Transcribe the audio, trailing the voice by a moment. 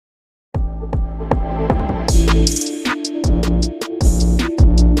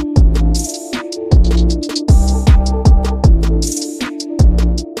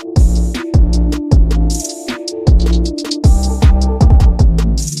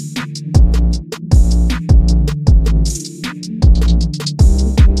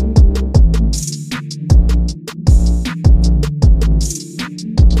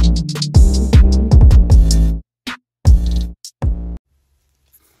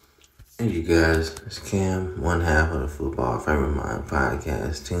Hey you guys, it's Cam, one half of the Football Frame of Mind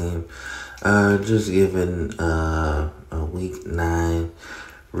podcast team. Just giving a week 9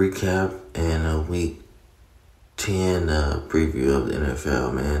 recap and a week 10 preview of the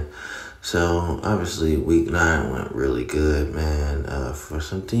NFL, man. So obviously week 9 went really good, man, for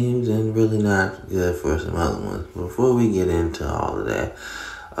some teams and really not good for some other ones. Before we get into all of that,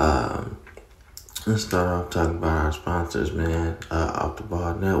 let's start off talking about our sponsors, man. Off the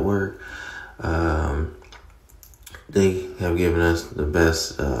Ball Network. They have given us the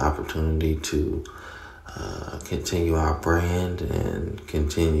best opportunity to continue our brand and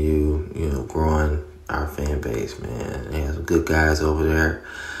continue, growing our fan base, man. They have some good guys over there.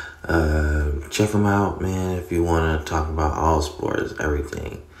 Check them out, man, if you want to talk about all sports,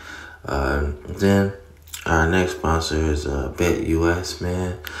 everything. Then our next sponsor is BetUS,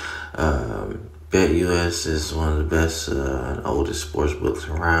 man. BetUS is one of the best and oldest sports books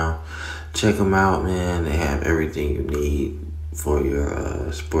around. Check them out, man. They have everything you need for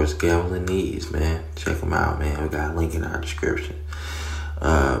your sports gambling needs, man. Check them out, man. We got a link in our description.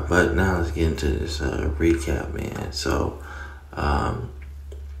 But now let's get into this recap, man. So,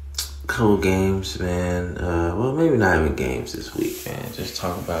 couple games, man. Well, maybe not even games this week, man. Just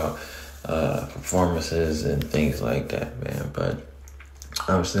talk about performances and things like that, man. But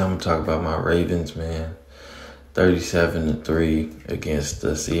obviously, I'm gonna talk about my Ravens, man. 37-3 against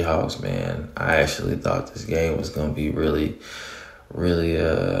the Seahawks, man. I actually thought this game was gonna be really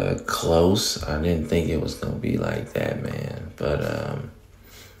close. I didn't think it was gonna be like that, man. But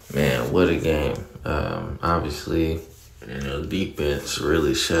man, what a game. Obviously, defense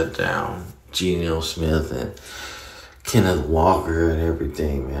really shut down Geno Smith and Kenneth Walker and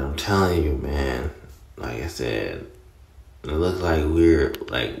everything, man. I'm telling you, man. Like I said, it looks like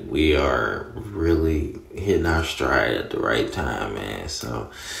we are really hitting our stride at the right time, man.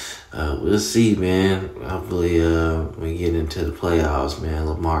 So we'll see, man. Hopefully, when we get into the playoffs, man,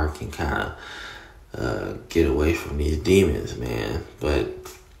 Lamar can kind of get away from these demons, man. But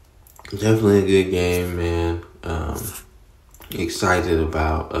definitely a good game, man. Excited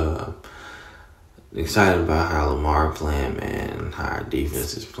about how Lamar playing, man, and how our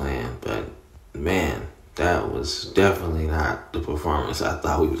defense is playing. But man, that was definitely not the performance I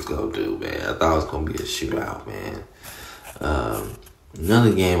thought we was gonna do, man. I thought it was gonna be a shootout, man.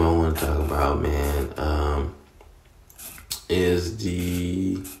 Another game I want to talk about, man, is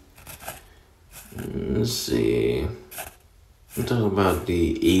let's see. I'm talking about the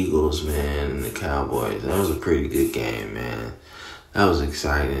Eagles, man, and the Cowboys. That was a pretty good game, man. That was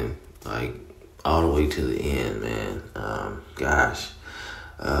exciting, like, all the way to the end, man.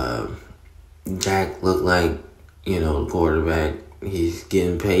 Dak looked like, the quarterback he's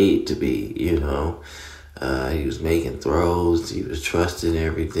getting paid to be, He was making throws. He was trusting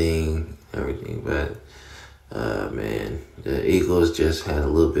everything. But, man, the Eagles just had a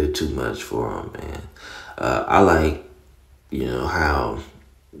little bit too much for him, man. I like, how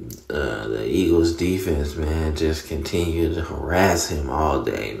the Eagles defense, man, just continued to harass him all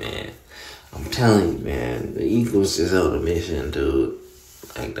day, man. I'm telling you, man, the Eagles is on a mission, dude.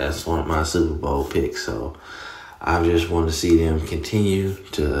 Like, that's one of my Super Bowl picks, so I just want to see them continue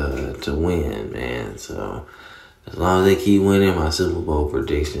to win, man. So as long as they keep winning, my Super Bowl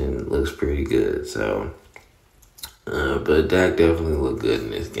prediction looks pretty good. So, but Dak definitely looked good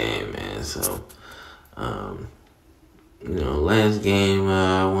in this game, man. So, last game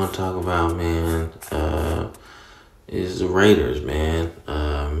I want to talk about, man, is the Raiders, man.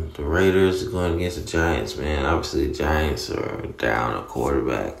 The Raiders are going against the Giants, man. Obviously, the Giants are down a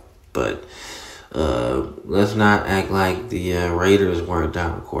quarterback, but let's not act like the Raiders weren't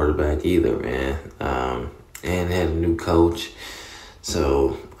down a quarterback either, man. And had a new coach.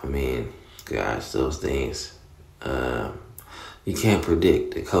 So, I mean, gosh, those things. You can't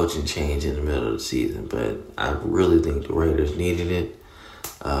predict the coaching change in the middle of the season, but I really think the Raiders needed it.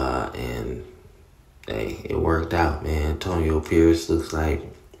 And hey, it worked out, man. Antonio Pierce looks like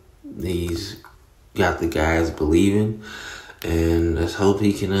he's got the guys believing, and let's hope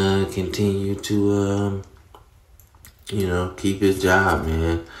he can continue to keep his job,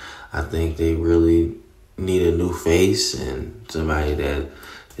 man. I think they really need a new face and somebody that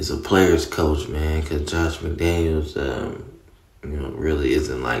is a player's coach, man, because Josh McDaniels really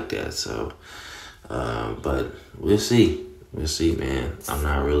isn't like that. So but we'll see. We'll see, man. I'm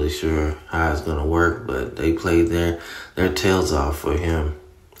not really sure how it's gonna work, but they played their tails off for him,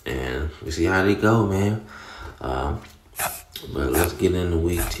 and we see how they go, man. But let's get into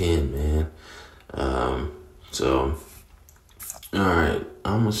week 10, man. So, all right,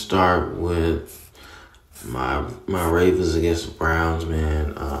 I'm gonna start with my Ravens against the Browns,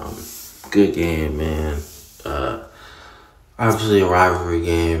 man. Good game, man. Obviously a rivalry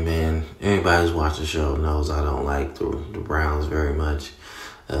game, man. Anybody who's watched the show knows I don't like the Browns very much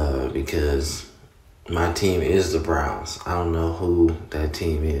because my team is the Browns. I don't know who that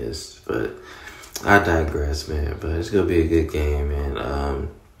team is, but I digress, man. But it's going to be a good game, man.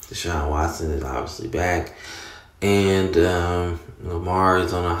 Deshaun Watson is obviously back. And Lamar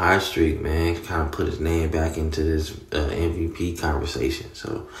is on a high streak, man. Kind of put his name back into this MVP conversation.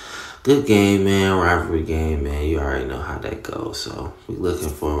 So, good game, man. Rivalry game, man. You already know how that goes. So, we're looking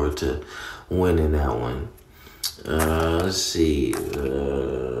forward to winning that one. Let's see.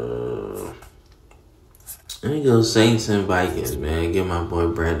 Let me go Saints and Vikings, man. Give my boy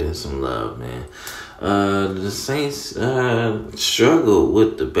Brandon some love, man. The Saints struggled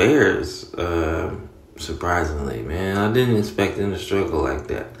with the Bears, surprisingly, man. I didn't expect them to struggle like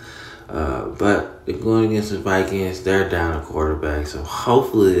that. But they're going against the Vikings. They're down a quarterback, so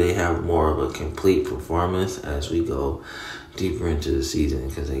hopefully they have more of a complete performance as we go deeper into the season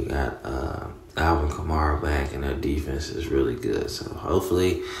because they got Alvin Kamara back and their defense is really good. So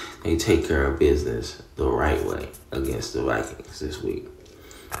hopefully they take care of business the right way against the Vikings this week.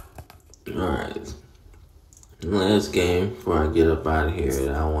 All right. Last game before I get up out of here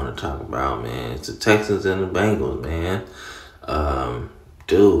that I want to talk about, man. It's the Texans and the Bengals, man.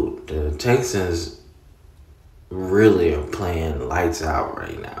 Dude, the Texans really are playing lights out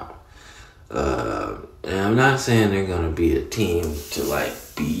right now. And I'm not saying they're going to be a team to, like,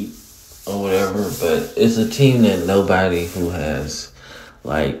 beat or whatever, but it's a team that nobody who has,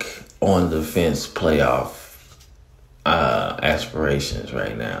 like, on the fence playoff aspirations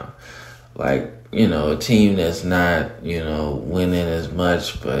right now. Like, you know, a team that's not, you know, winning as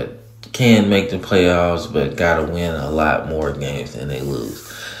much, but can make the playoffs, but got to win a lot more games than they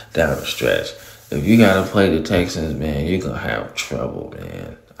lose down the stretch. If you got to play the Texans, man, you're going to have trouble,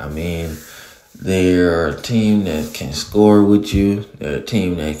 man. I mean, they're a team that can score with you. They're a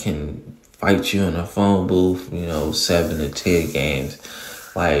team that can fight you in a phone booth, you know, 7 to 10 games.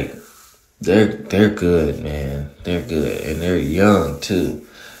 Like, they're good, man. They're good. And they're young, too.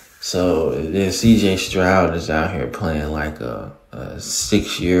 So then C.J. Stroud is out here playing like a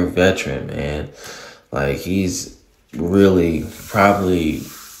 6-year veteran, man. Like, he's really probably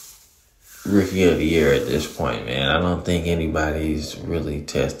Rookie of the Year at this point, man. I don't think anybody's really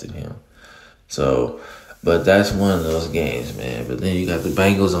tested him. So, but that's one of those games, man. But then you got the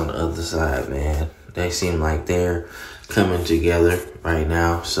Bengals on the other side, man. They seem like they're coming together right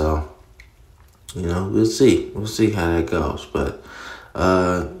now. So, you know, we'll see. We'll see how that goes. But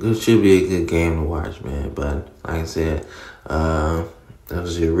it should be a good game to watch, man. But like I said, that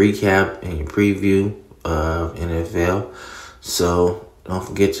was your recap and your preview of NFL. So don't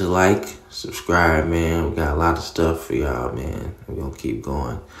forget to like, subscribe, man. We got a lot of stuff for y'all, man. We're going to keep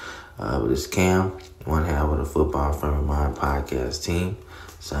going. But it's Cam, one half of the Football Frame of Mind podcast team,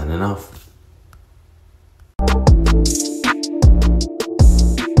 signing off.